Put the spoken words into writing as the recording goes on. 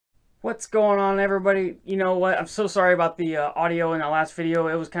What's going on, everybody? You know what? I'm so sorry about the audio in the last video.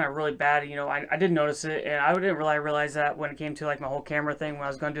 It was kind of really bad. You know, I did notice it, and I didn't really realize that when it came to like my whole camera thing when I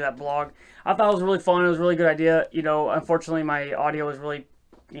was going to do that blog. I thought it was really fun. It was a really good idea. You know, unfortunately, my audio was really,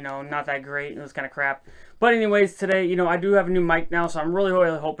 not that great. It was kind of crap. But anyways, today, I do have a new mic now, so I'm really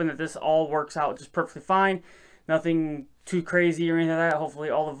hoping that this all works out just perfectly fine. Nothing too crazy or anything like that.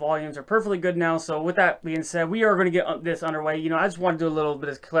 Hopefully all the volumes are perfectly good now. So with that being said, we are going to get this underway. I just want to do a little bit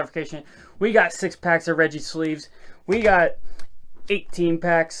of clarification. We got 6 packs of Reggie sleeves. We got 18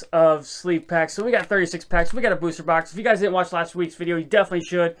 packs of sleeve packs. So we got 36 packs. We got a booster box. If you guys didn't watch last week's video, you definitely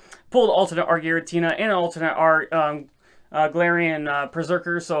should. Pull the alternate art Giratina and an alternate art Galarian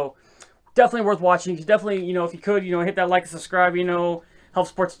Berserker. So definitely worth watching. Definitely, if you could, hit that like and subscribe, help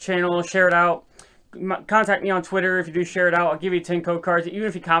support the channel, share it out. Contact me on Twitter. If you do share it out, I'll give you 10 code cards. Even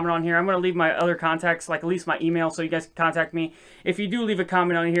if you comment on here, I'm going to leave my other contacts, like at least my email, so you guys can contact me. If you do leave a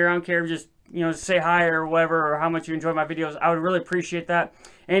comment on here, I don't care if just, say hi or whatever, or how much you enjoy my videos. I would really appreciate that.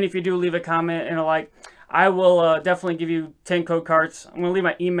 And if you do leave a comment and a like, I will definitely give you 10 code cards. I'm going to leave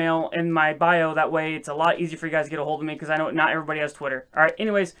my email in my bio. That way it's a lot easier for you guys to get a hold of me, because I know not everybody has Twitter. Alright,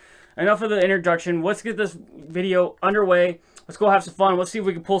 anyways, enough of the introduction. Let's get this video underway. Let's go have some fun. Let's see if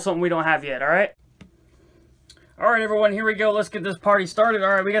we can pull something we don't have yet, alright? Alright, everyone, here we go. Let's get this party started.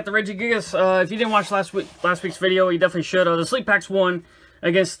 Alright, we got the Regigigas. If you didn't watch last week's video, you definitely should. The Sleep Packs won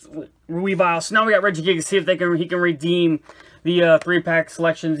against Weavile. So now we got Regigigas. See if he can redeem the 3-pack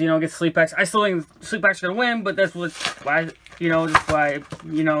selections, against Sleep Packs. I still think Sleep Packs are going to win, but that's what I,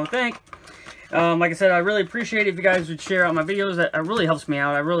 think. Like I said, I really appreciate it if you guys would share out my videos. That really helps me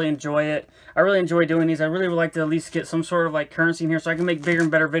out. I really enjoy it. I really enjoy doing these. I really would like to at least get some sort of like currency in here so I can make bigger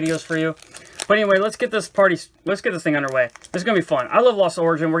and better videos for you. But anyway, let's get this thing underway. This is gonna be fun. I love Lost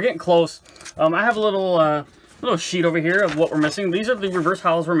Origin. We're getting close. I have a little sheet over here of what we're missing. These are the reverse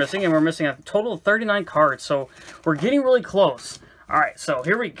holos we're missing, and we're missing a total of 39 cards. So we're getting really close. All right, so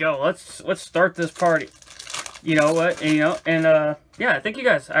here we go. Let's start this party. You know what? Yeah, thank you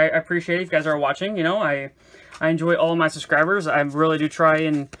guys. I appreciate it if you guys are watching. I enjoy all of my subscribers. I really do try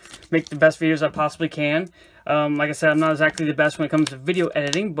and make the best videos I possibly can. Like I said, I'm not exactly the best when it comes to video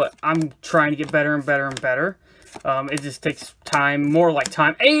editing, but I'm trying to get better and better and better. It just takes time, more like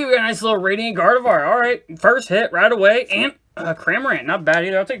time. Hey, we got a nice little Radiant Gardevoir. All right, first hit right away. And Cramorant, not bad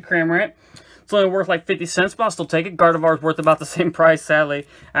either. I'll take Cramorant. It's only worth like 50 cents, but I'll still take it. Gardevoir's worth about the same price, sadly.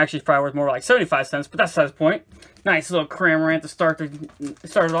 Actually, it's probably worth more like 75 cents, but that's the point. Nice little Cramorant to start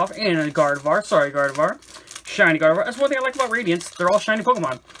it off. And a Gardevoir. Sorry, Gardevoir. Shiny Gardevoir. That's one thing I like about Radiants. They're all shiny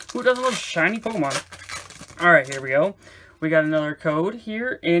Pokemon. Who doesn't love shiny Pokemon? Alright, here we go. We got another code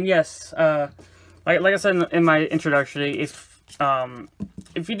here. And yes, like I said in my introduction, if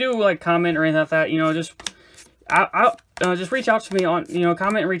you do like comment or anything like that, just reach out to me on,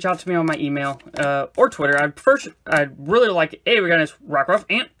 comment and reach out to me on my email or Twitter. I'd really like it. Hey, we got this Rockruff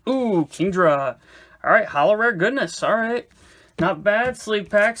and ooh, Kingdra. All right, holo rare goodness. All right, not bad. Sleep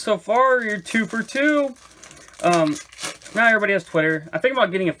pack so far. You're 2 for 2. Now everybody has Twitter. I think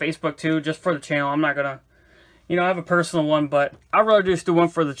about getting a Facebook too, just for the channel. I'm not gonna, I have a personal one, but I'd rather just do one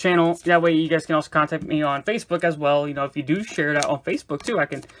for the channel. That way you guys can also contact me on Facebook as well. If you do share it out on Facebook too,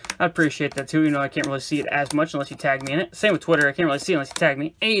 I'd appreciate that too. I can't really see it as much unless you tag me in it. Same with Twitter. I can't really see it unless you tag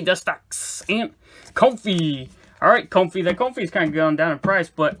me. Hey, Dustox and Comfy. All right, Comfy. That Comfy is kind of going down in price,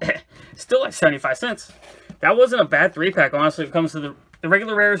 but still like 75 cents. That wasn't a bad 3-pack, honestly. When it comes to the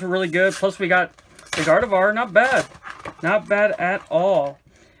regular rares were really good. Plus we got the Gardevoir. Not bad. Not bad at all.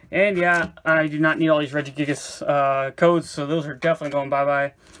 And yeah, I do not need all these Regigigas codes, so those are definitely going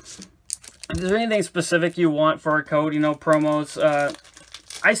bye-bye. If there's anything specific you want for a code, promos,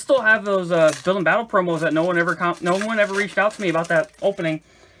 I still have those Build and Battle promos that no one ever reached out to me about that opening.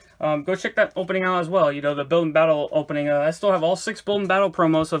 Go check that opening out as well. The Build and Battle opening. I still have all 6 Build and Battle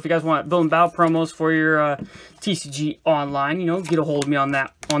promos, so if you guys want Build and Battle promos for your TCG online, get a hold of me on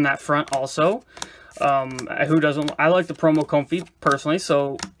that front also. Who doesn't? I like the promo Comfy personally.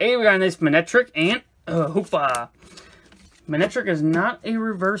 So, hey, we got a nice Manectric and Hoopa. Manectric is not a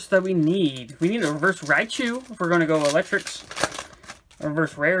reverse that we need. We need a reverse Raichu if we're going to go electrics. A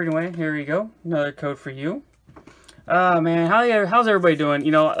reverse rare anyway. Here you go. Another code for you. Man, how's everybody doing?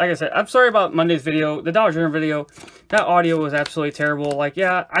 Like I said, I'm sorry about Monday's video, the Dollar General video. That audio was absolutely terrible. Like,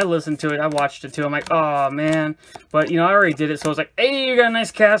 yeah, I listened to it. I watched it too. I'm like, oh, man. But, I already did it. So I was like, hey, you got a nice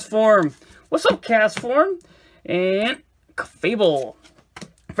cast form. What's up, cast form? And Fable.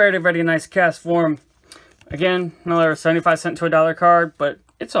 Very, very nice cast form. Again, another 75 cent to $1 card, but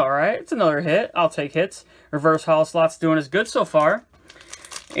it's alright. It's another hit. I'll take hits. Reverse holo slots doing as good so far.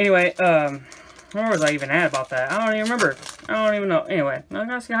 Anyway, Where was I even at about that? I don't even remember. I don't even know. Anyway, I'm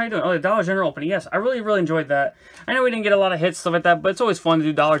gonna see how you doing. Oh, the Dollar General opening. Yes, I really enjoyed that. I know we didn't get a lot of hits, stuff like that, but it's always fun to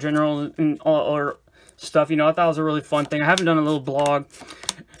do Dollar General and all other stuff. You know, I thought it was a really fun thing. I haven't done a little blog.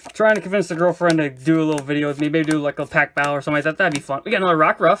 Trying to convince the girlfriend to do a little video with me. Maybe do like a pack battle or something like that. That'd be fun. We got another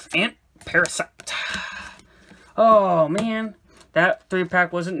Rock Ruff and Parasite. Oh, man. That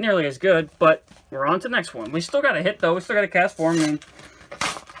 3-pack wasn't nearly as good, but we're on to the next one. We still got a hit, though. We still got a cast form. I mean,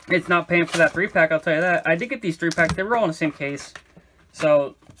 it's not paying for that 3-pack, I'll tell you that. I did get these 3-packs. They were all in the same case.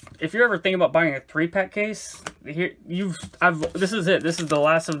 So, if you're ever thinking about buying a 3-pack case, this is it. This is the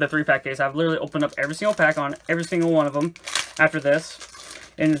last of the 3-pack case. I've literally opened up every single pack on every single one of them after this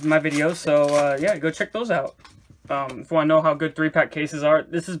in my videos. So, yeah, go check those out. If you want to know how good 3-pack cases are,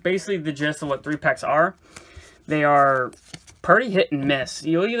 this is basically the gist of what 3-packs are. They are pretty hit and miss.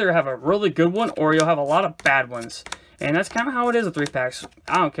 You'll either have a really good one or you'll have a lot of bad ones. And that's kind of how it is with 3-packs.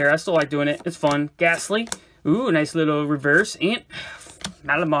 I don't care. I still like doing it. It's fun. Ghastly. Ooh, nice little reverse. And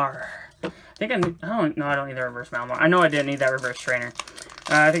Malamar. I think I don't need a reverse Malamar. I know I didn't need that reverse trainer.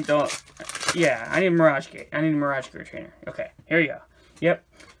 I think yeah, I need a Mirage Gate. I need a Mirage Gear trainer. Okay, here you go. Yep.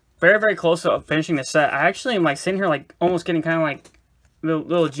 Very, very close to finishing the set. I actually am like sitting here like almost getting kind of like a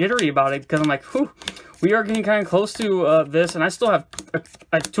little jittery about it because I'm like, whew, we are getting kind of close to this, and I still have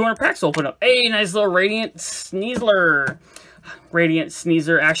like 200 packs to open up. Hey, nice little Radiant Sneasler. Radiant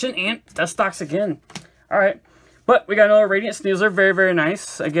Sneasler action, and that stocks again. All right, but we got another Radiant Sneasler. Very, very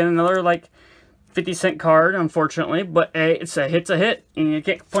nice. Again, another like 50-cent card, unfortunately, but hey, it's a hit, and you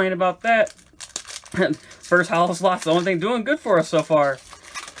can't complain about that. First hollow slot's the only thing doing good for us so far.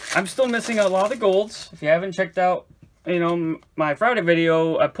 I'm still missing a lot of the golds. If you haven't checked out, you know, my Friday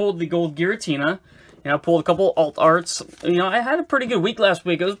video, I pulled the gold Giratina. You know, I pulled a couple alt arts. You know, I had a pretty good week last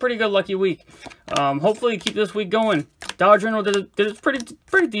week. It was a pretty good lucky week. Hopefully keep this week going. Dollar General did it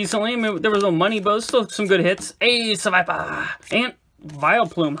pretty decently. I mean, there was no money, but it was still some good hits. Hey, Savaapa! And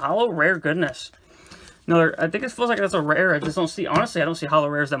Vileplume, hollow rare goodness. Another, I think it feels like that's a rare. I just don't see, honestly, I don't see hollow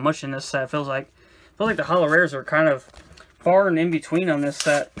rares that much in this set. It feels like the hollow rares are kind of far and in between on this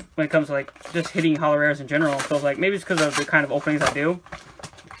set when it comes to like just hitting hollow rares in general. It feels like maybe it's because of the kind of openings I do.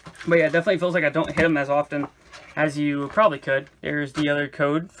 But yeah, it definitely feels like I don't hit them as often as you probably could. There's the other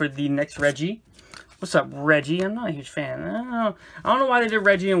code for the next Reggie. What's up, Reggie? I'm not a huge fan. I don't know why they did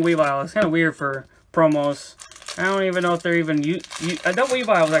Reggie and Weavile. It's kind of weird for promos. I don't even know if they're even... I thought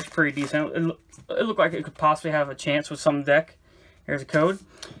Weavile was actually pretty decent. It looked like it could possibly have a chance with some deck. Here's a code.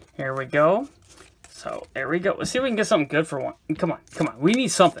 Here we go. So, there we go. Let's see if we can get something good for one. Come on, come on. We need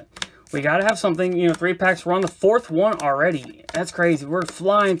something. We gotta have something. You know, 3 packs. We're on the 4th one already. That's crazy. We're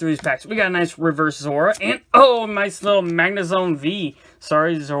flying through these packs. We got a nice reverse Zora. And, oh, nice little Magnezone V.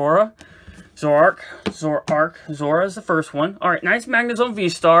 Sorry, Zora. Zora is the first one. Alright, nice Magnezone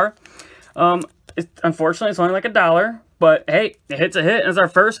V-Star. Unfortunately, it's only like $1. But, hey, it hits a hit. It's our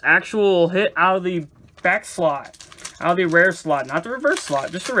first actual hit out of the back slot. Out of the rare slot. Not the reverse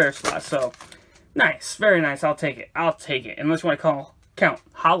slot, just the rare slot. So, nice. Very nice. I'll take it. I'll take it. Unless you want to count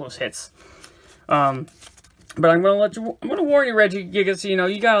hollows hits. But I'm gonna warn you, Reggie, because you know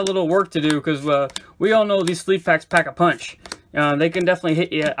you got a little work to do because we all know these sleeve packs pack a punch. They can definitely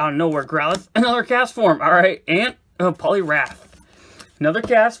hit you out of nowhere. Growlithe, another cast form. All right, and Poliwrath, another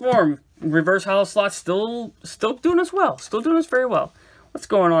cast form. Reverse hollow slot still doing us well. Still doing us very well. What's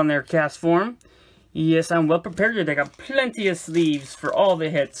going on there, cast form? Yes, I'm well prepared today. I got plenty of sleeves for all the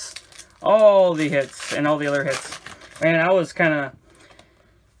hits, and all the other hits. And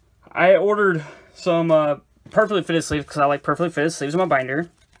I ordered some perfectly fitted sleeves because I like perfectly fitted sleeves in my binder.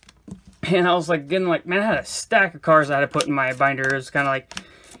 And I was like getting like, man, I had a stack of cards I had to put in my binder. It was kind of like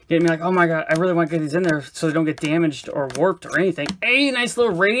getting me like, oh my god, I really want to get these in there so they don't get damaged or warped or anything. Hey, nice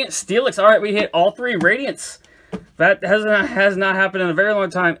little Radiant Steelix. All right, we hit all 3 Radiants. That has not happened in a very long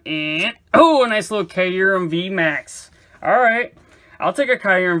time. And, oh, a nice little Kyurem VMAX. All right, I'll take a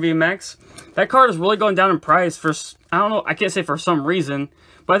Kyurem VMAX. That card is really going down in price for, I don't know, I can't say for some reason.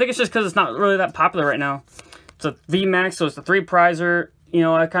 But I think it's just because it's not really that popular right now. It's a VMAX, so it's a 3 prizer. You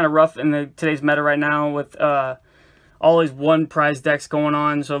know, kind of rough in today's meta right now with all these 1 prize decks going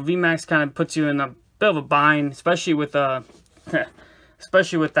on. So VMAX kind of puts you in a bit of a bind, especially with that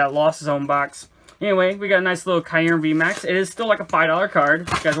Lost Zone box. Anyway, we got a nice little Kyurem VMAX. It is still like a $5 card, if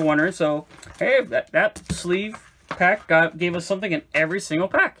you guys are wondering. So, hey, that sleeve pack gave us something in every single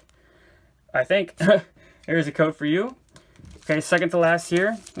pack, I think. Here's a code for you. Okay, second to last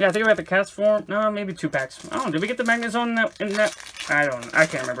here. Yeah, I think we got the cast form. No, maybe 2 packs. I don't know. Did we get the Magnezone in that? I don't know. I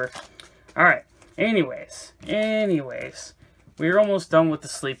can't remember. Alright. Anyways. We're almost done with the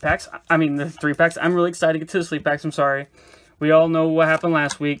sleeve packs. I mean, the 3 packs. I'm really excited to get to the sleeve packs. I'm sorry. We all know what happened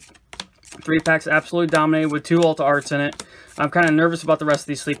last week. 3 packs absolutely dominated with 2 Ultra Arts in it. I'm kind of nervous about the rest of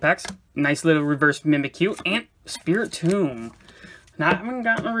these sleep packs. Nice little reverse Mimikyu and Spirit Tomb. Not even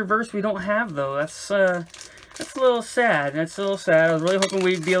gotten a reverse we don't have though. That's a little sad. That's a little sad. I was really hoping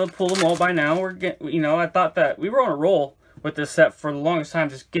we'd be able to pull them all by now. I thought that we were on a roll with this set for the longest time,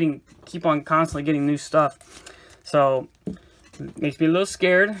 just keep on constantly getting new stuff. So it makes me a little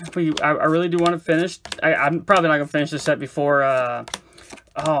scared. I really do want to finish. I'm probably not gonna finish this set before.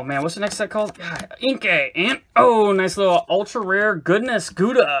 Oh man, what's the next set called? Inkay and oh, nice little ultra rare goodness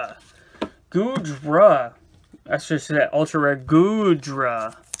Gudra. That's just that ultra rare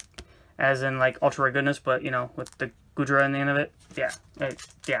Gudra, as in like ultra rare goodness, but you know, with the Gudra in the end of it. Yeah,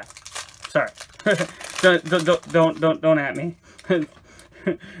 yeah. Sorry. don't at me.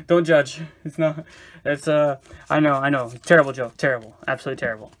 Don't judge. It's not. It's I know. Terrible joke. Terrible. Absolutely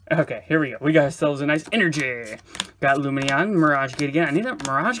terrible. Okay, here we go. We got ourselves a nice energy. Got Lumineon, Mirage Gate again. I need that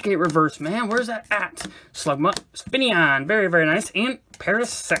Mirage Gate reverse, man. Where's that at? Slugma, Spinion. Very, very nice. And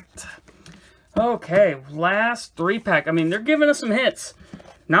Parasect. Okay, last 3 pack. I mean, they're giving us some hits.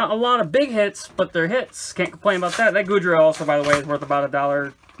 Not a lot of big hits, but they're hits. Can't complain about that. That Gudra also, by the way, is worth about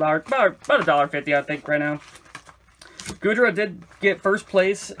 $1.50, I think, right now. Gudra did get first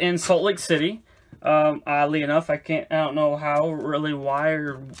place in Salt Lake City. Oddly enough, I don't know how, really why,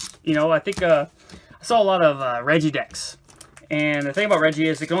 or, you know, I think, I saw a lot of Reggie decks. And the thing about Reggie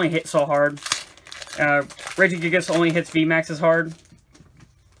is it can only hit so hard. Reggie only hits VMAX as hard.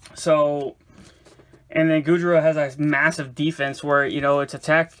 So, and then Gudra has a massive defense where, you know, its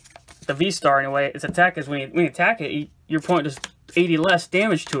attack, the V-Star anyway, its attack is when you attack it, your opponent does 80 less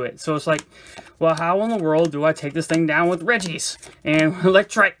damage to it. So it's like, well, how in the world do I take this thing down with Reggies and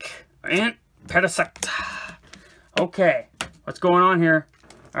Electric and Parasect? Okay, what's going on here?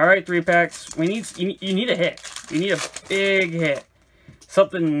 All right, 3 packs. You need a hit. You need a big hit.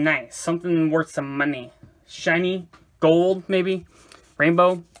 Something nice, something worth some money. Shiny, gold, maybe,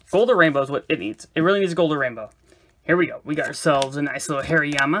 rainbow. Gold or rainbow is what it needs. It really needs gold or rainbow. Here we go. We got ourselves a nice little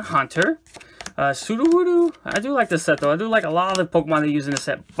Hariyama Hunter. Sudowoodo. I do like this set, though. I do like a lot of the Pokemon they use in this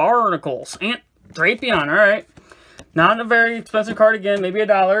set. Barnacles and Drapion. All right. Not a very expensive card again. Maybe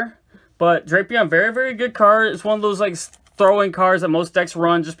 $1. But Drapion, very, very good card. It's one of those, like, throw-in cards that most decks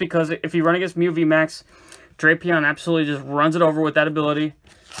run just because if you run against Mew VMAX, Drapion absolutely just runs it over with that ability.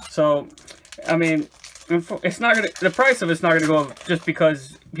 So, I mean, it's not gonna. The price of it's not gonna go up just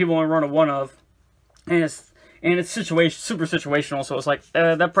because people want to run a one of, and it's super situational. So it's like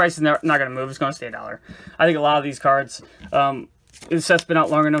that price is not gonna move. It's gonna stay $1. I think a lot of these cards, this set's been out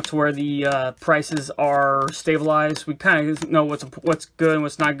long enough to where the prices are stabilized. We kind of know what's good and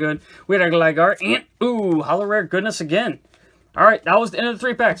what's not good. We had a Gligar and ooh, Holo Rare goodness again. All right, that was the end of the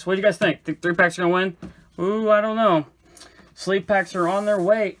 3 packs. What do you guys think? Think 3 packs are gonna win? Ooh, I don't know. Sleep packs are on their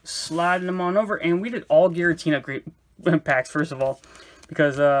way, sliding them on over, and we did all Giratina packs first of all,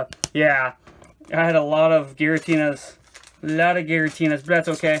 because yeah, I had a lot of Giratinas, but that's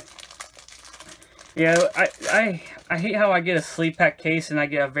okay. Yeah, I hate how I get a sleep pack case and I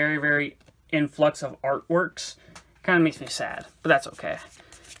get a very, very influx of artworks. Kind of makes me sad, but that's okay.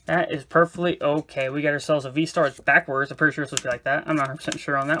 That is perfectly okay. We got ourselves a V-Star. It's backwards. I'm pretty sure it's supposed to be like that. I'm not 100%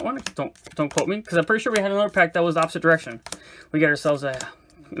 sure on that one. Don't quote me, because I'm pretty sure we had another pack that was the opposite direction. We got ourselves a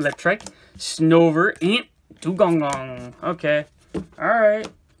Electric, Snover, and Dugongong. Okay. Alright.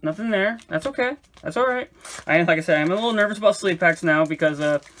 Nothing there. That's okay. That's alright. Like I said, I'm a little nervous about sleep packs now because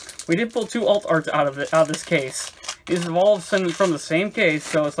we did pull 2 alt arts out of this case. These have all from the same case,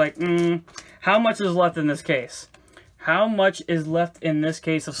 so it's like, how much is left in this case? How much is left in this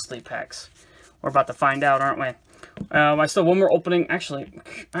case of sleep packs? We're about to find out, aren't we? I still one more opening. Actually,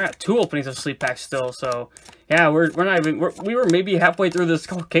 I got 2 openings of sleep packs still. So yeah, we were maybe halfway through this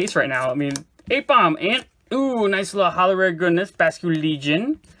whole case right now. I mean, 8 bomb and ooh, nice little Holo Rare goodness, Bascule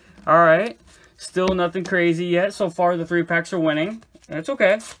Legion. All right, still nothing crazy yet. So far, the 3 packs are winning. It's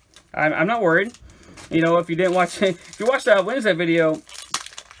okay. I'm not worried. You know, if you didn't watch, if you watched that Wednesday video,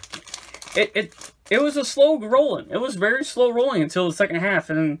 it was a slow rolling. It was very slow rolling until the second half,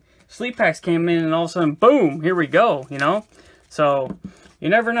 and then sleep packs came in, and all of a sudden, boom! Here we go. You know, so you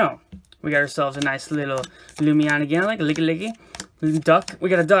never know. We got ourselves a nice little Lumion again, like a licky duck. We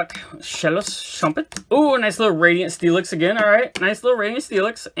got a duck, Shellos, Shumpet. Ooh, a nice little Radiant Steelix again. All right, nice little Radiant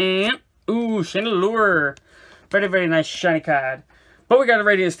Steelix, and ooh, Chandelure. Very, very nice shiny card. But we got a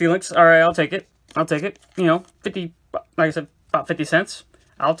Radiant Steelix. All right, I'll take it. I'll take it. You know, 50, like I said, about 50 cents.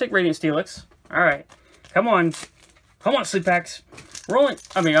 I'll take Radiant Steelix. All right, come on, sleep packs. We're only,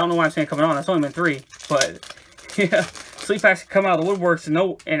 I mean, I don't know why I'm saying coming on. That's only been 3, but yeah, sleep packs come out of the woodworks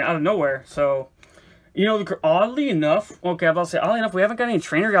and out of nowhere. So You know, oddly enough, okay, I was about to say, oddly enough, we haven't got any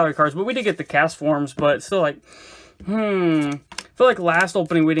trainer gallery cards, but we did get the cast forms, but it's still like, I feel like last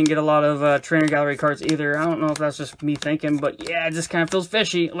opening we didn't get a lot of trainer gallery cards either. I don't know if that's just me thinking, but yeah, it just kind of feels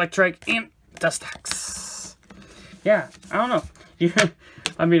fishy. Electric and Dustax. Yeah, I don't know. Yeah,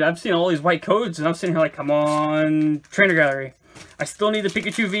 I mean, I've seen all these white codes, and I'm sitting here like, come on, trainer gallery. I still need the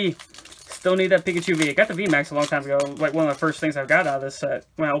Pikachu V. Still need that Pikachu V. I got the VMAX a long time ago. Like one of the first things I got out of this set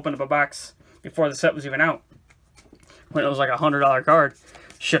when I opened up a box before the set was even out. When it was like a $100 card.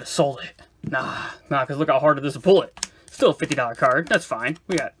 Should have sold it. Nah, because look how hard it is to pull it. Still a $50 card. That's fine.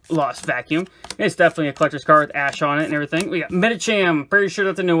 We got Lost Vacuum. It's definitely a collector's card with Ash on it and everything. We got Medicham. Pretty sure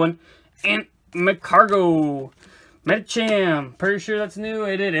that's a new one. And Macargo. Medicham. Pretty sure that's new.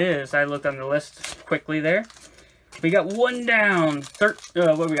 It is. I looked on the list quickly there. We got one down.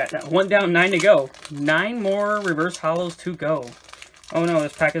 What we got now? One down, 9 to go. 9 more reverse hollows to go. Oh no,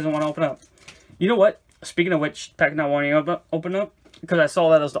 this pack doesn't want to open up. You know what? Speaking of which, pack not wanting to open up, because I saw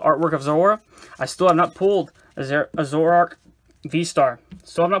that as the artwork of Zora. I still have not pulled a Zoroark V-Star.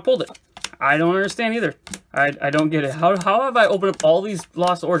 Still have not pulled it. I don't understand either. I don't get it. How have I opened up all these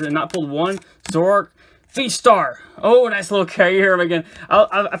Lost Origin and not pulled one Zoroark V-Star? Oh, nice little Kyurem again.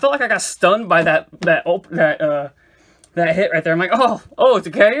 I felt like I got stunned by that hit right there. I'm like, oh, it's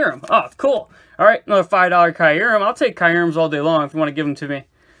a Kyurem. Oh, cool. All right, another $5 Kyurem. I'll take Kyurems all day long if you want to give them to me.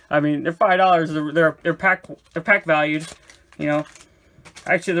 I mean, they're $5. They're pack valued. You know,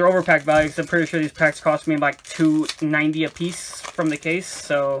 actually they're overpack valued because I'm pretty sure these packs cost me like $2.90 a piece from the case.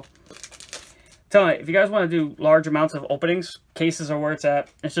 So, tell me, if you guys want to do large amounts of openings, cases are where it's at.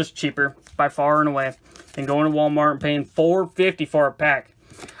 It's just cheaper by far and away than going to Walmart and paying $4.50 for a pack.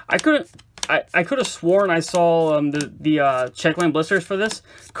 I could have sworn I saw the Checkland blisters for this.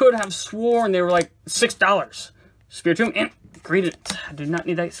 Could have sworn they were like $6. Spiritomb and Greedent. I do not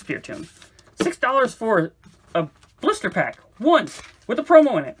need that Spiritomb. $6 for a blister pack. One with a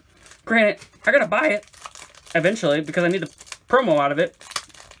promo in it. Granted, I gotta buy it eventually because I need the promo out of it.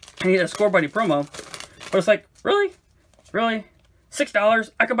 I need a Score Buddy promo. But it's like, really? Really? $6?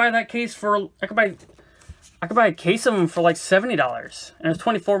 I could buy that case for, I could buy a case of them for like $70, and there's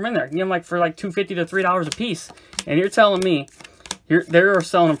 24 of them in there. You can get them like for like $2.50 to $3 a piece. And you're telling me they're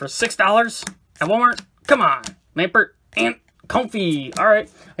selling them for $6 at Walmart? Come on, Lampert and Comfy. All right,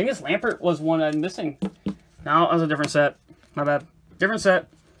 I guess Lampert was one I'm missing. No, that was a different set. My bad. Different set.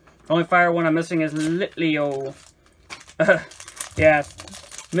 Only fire one I'm missing is Litleo. Yeah,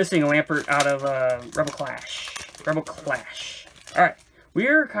 missing Lampert out of Rebel Clash. Rebel Clash. All right,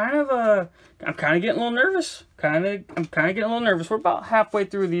 we're kind of I'm kind of getting a little nervous. I'm kind of getting a little nervous. We're about halfway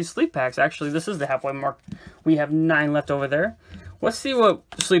through these sleep packs. Actually, this is the halfway mark. We have 9 left over there. Let's see what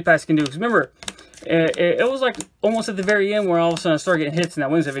sleep packs can do. Because remember, it was like almost at the very end where all of a sudden I started getting hits in that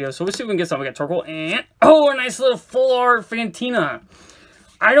Wednesday video. So let's see if we can get something. We got Torkoal and a nice little full art Fantina.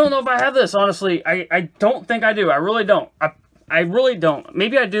 I don't know if I have this, honestly. I don't think I do. I really don't. I really don't.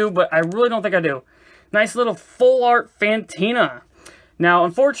 Maybe I do, but I really don't think I do. Nice little full art Fantina. Now,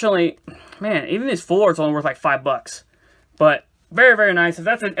 unfortunately, man, even these full art's only worth like $5. But very, very nice. If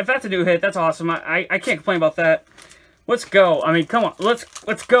that's a new hit, that's awesome. I can't complain about that. Let's go. I mean, come on. Let's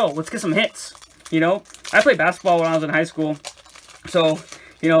go. Let's get some hits. You know, I played basketball when I was in high school. So,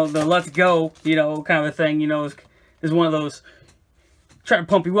 you know, the let's go, you know, kind of a thing, you know, is one of those trying to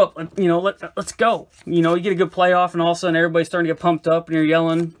pump you up. You know, let's go. You know, you get a good playoff and all of a sudden everybody's starting to get pumped up and you're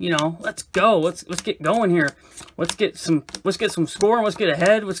yelling, you know, let's go. Let's get going here. Let's get some scoring. Let's get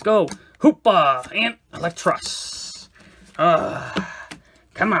ahead. Let's go. Hoopa and Electros.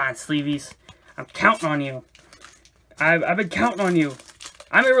 Come on, Sleevies. I'm counting on you. I've been counting on you.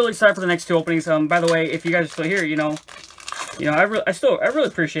 I'm really excited for the next 2 openings. By the way, if you guys are still here, you know, I really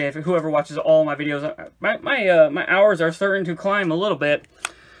appreciate whoever watches all my videos. My hours are starting to climb a little bit.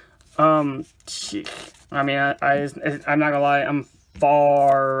 I mean, I'm not gonna lie, I'm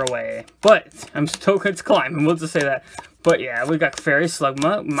far away, but I'm still good to climb. We'll just say that. But yeah, we got Fairy,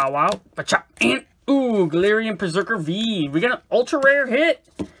 Slugma, Mawile, Machop, and Galarian Berserker V. We got an ultra rare hit.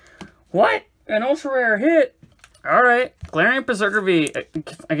 What? An ultra rare hit? All right, Galarian Berserker V.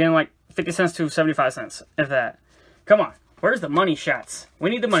 Again, like 50 cents to 75 cents, if that. Come on. Where's the money shots?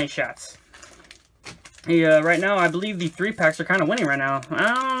 We need the money shots. Right now, I believe the 3 packs are kind of winning right now.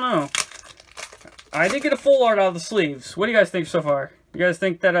 I don't know. I did get a full art out of the sleeves. What do you guys think so far? You guys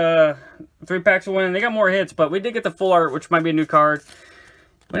think that 3 packs will win? They got more hits, but we did get the full art, which might be a new card.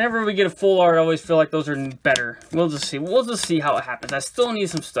 Whenever we get a full art, I always feel like those are better. We'll just see. We'll just see how it happens. I still need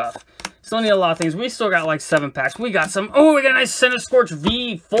some stuff. Still need a lot of things. We still got like 7 packs. We got some. Oh, we got a nice Centiskorch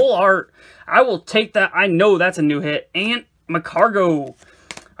V full art. I will take that. I know that's a new hit. And Macargo.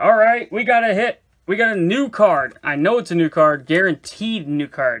 All right, we got a hit. we got a new card. I know it's a new card. Guaranteed new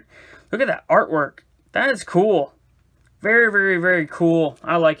card. Look at that artwork. That is cool. Very, very, very cool.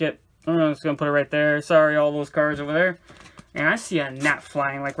 I like it. I'm just going to put it right there. Sorry, all those cards over there. And I see a gnat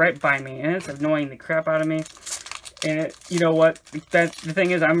flying, like, right by me. And it's annoying the crap out of me. And you know what? The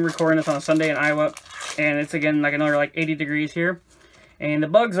thing is, I'm recording this on a Sunday in Iowa. And it's, again, like another, like, 80 degrees here. And the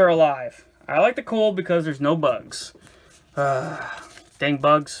bugs are alive. I like the cold because there's no bugs. Dang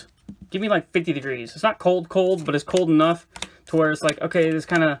bugs. Give me, like, 50 degrees. It's not cold, but it's cold enough to where it's like, okay, it's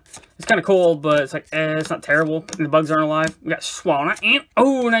kind of cold, but it's like, it's not terrible. And the bugs aren't alive. We got Swan and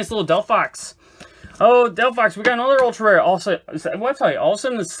oh, nice little Delphox. Oh, Delphox, we got another ultra rare. Also, what I tell you, all of a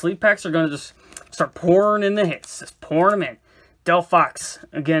sudden the sleep packs are gonna just start pouring in the hits, just pouring them in. Delphox,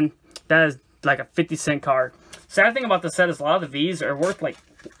 again, that is like a 50-cent card. Sad thing about the set is a lot of the V's are worth like,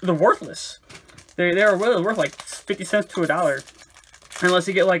 they're worthless. They are really worth like 50 cents to $1, unless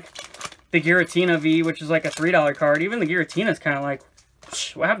you get like the Giratina V, which is like a $3 card. Even the Giratina is kind of like,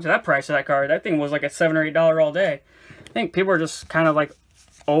 what happened to that price of that card? That thing was like a $7 or $8 all day. I think people are just kind of like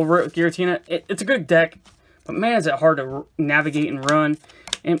over it with Giratina. It's a good deck, but man, is it hard to navigate and run.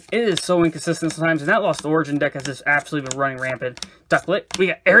 And it is so inconsistent sometimes. And that Lost Origin deck has just absolutely been running rampant. Ducklet, we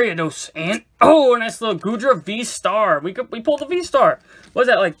got Ariados, and oh, a nice little Goodra V-Star. We pulled the V-Star. What is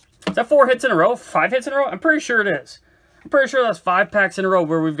that, like, is that 4 hits in a row? 5 hits in a row? I'm pretty sure it is. I'm pretty sure that's 5 packs in a row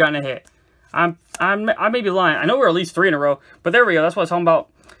where we've gotten a hit. I may be lying. I know we're at least 3 in a row, but there we go. That's what I was talking about.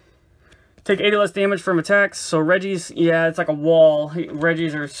 Take 80 less damage from attacks. So Regis, yeah, it's like a wall.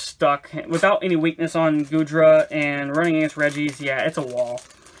 Regis are stuck without any weakness on Goodra, and running against Regis, yeah, it's a wall.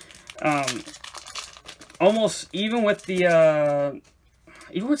 Almost even with the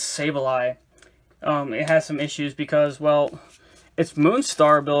even with Sableye, it has some issues because, well, its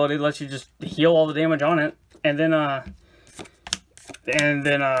Moonstar ability lets you just heal all the damage on it, and then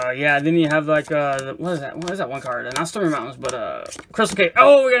yeah, then you have like, what is that? What is that one card? Not Stormy Mountains, but, Crystal Cave.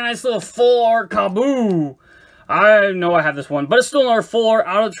 Oh, we got a nice little full art Kaboo. I know I have this one, but it's still another full art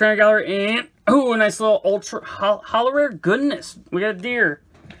out of the trainer gallery, and, oh, a nice little ultra hollow rare goodness. We got a deer.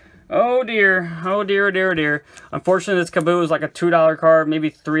 Oh dear. Oh dear, oh dear, oh dear. Unfortunately, this Kaboo is like a $2 card,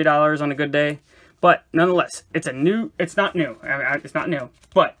 maybe $3 on a good day. But nonetheless, it's not new. It's not new,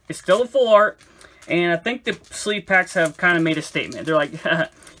 but it's still a full art. And I think the sleeve packs have kind of made a statement. They're like,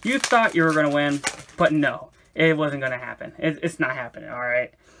 you thought you were going to win, but no, it wasn't going to happen. It's not happening, all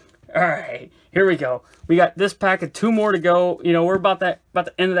right? All right, here we go. We got this pack of 2 more to go. You know, we're about the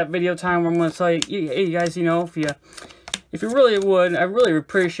end of that video time where I'm going to tell you, hey, you guys, you know, if you really would, I really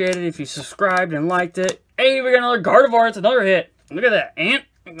appreciate it if you subscribed and liked it. Hey, we got another Gardevoir. It's another hit. Look at that. Ant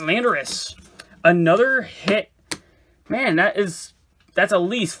Landorus. Another hit. Man, that's at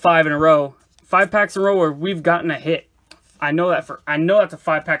least 5 in a row. 5 packs in a row where we've gotten a hit. I know that's a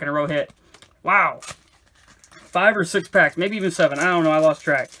 5-pack in a row hit. Wow. 5 or 6 packs, maybe even 7. I don't know. I lost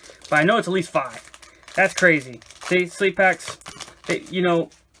track. But I know it's at least 5. That's crazy. See, sleep packs, you know,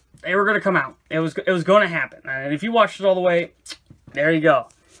 they were going to come out. It was going to happen. And if you watched it all the way, there you go.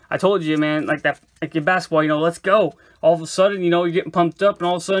 I told you, man, like your basketball, you know, let's go. All of a sudden, you know, you're getting pumped up, and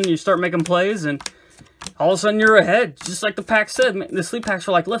all of a sudden you start making plays, and all of a sudden you're ahead. Just like the pack said, man, the sleep packs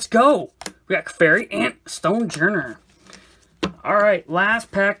were like, let's go. We got Fairy and Stonejourner. All right,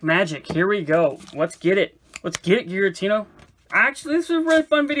 last pack magic. Here we go. Let's get it. Let's get it, Giratina. Actually, this was a really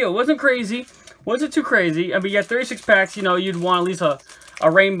fun video. It wasn't crazy. Wasn't too crazy. I mean, you got 36 packs. You know, you'd want at least a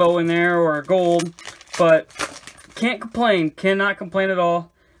rainbow in there or a gold. But can't complain. Cannot complain at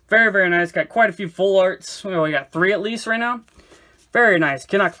all. Very, very nice. Got quite a few full arts. We got 3 at least right now. Very nice.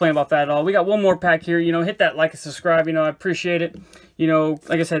 Cannot complain about that at all. We got 1 more pack here. You know, hit that like and subscribe. You know, I appreciate it. You know,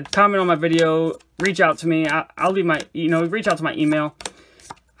 like I said, comment on my video. Reach out to me. I'll leave my, you know, reach out to my email.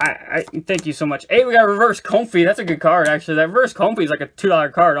 I thank you so much. Hey, we got Reverse Comfy. That's a good card, actually. That Reverse Comfy is like a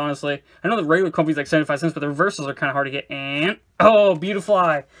 $2 card, honestly. I know the regular Comfy is like 75 cents, but the reversals are kind of hard to get. And, oh,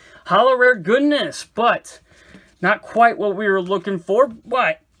 Beautifly. Hollow rare goodness, but not quite what we were looking for.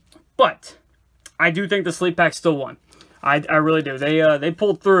 But I do think the sleep pack still won. I really do. They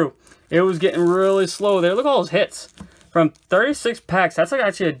pulled through. It was getting really slow there. Look at all those hits. From 36 packs, that's like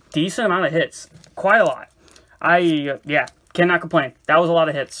actually a decent amount of hits. Quite a lot. Yeah, cannot complain. That was a lot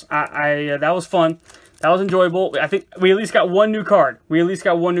of hits. That was fun. That was enjoyable. I think we at least got 1 new card.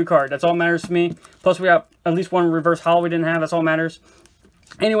 That's all that matters to me. Plus, we got at least 1 reverse hollow we didn't have. That's all that matters.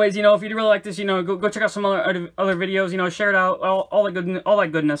 Anyways, you know, if you really like this, you know, go check out some other videos. You know, share it out. All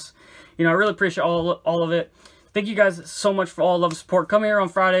that goodness. You know, I really appreciate all of it. Thank you guys so much for all the love and support. Come here on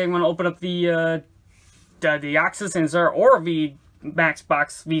Friday. I'm going to open up the Deoxys and Zeraora V Max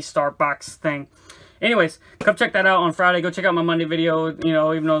box, V-Star box thing. Anyways, come check that out on Friday. Go check out my Monday video, you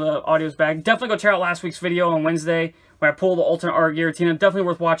know, even though the audio's back. Definitely go check out last week's video on Wednesday when I pulled the alternate art guillotine. Definitely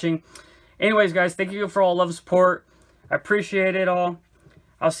worth watching. Anyways, guys, thank you for all love and support. I appreciate it all.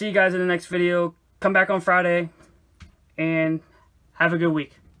 I'll see you guys in the next video. Come back on Friday, and have a good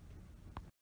week.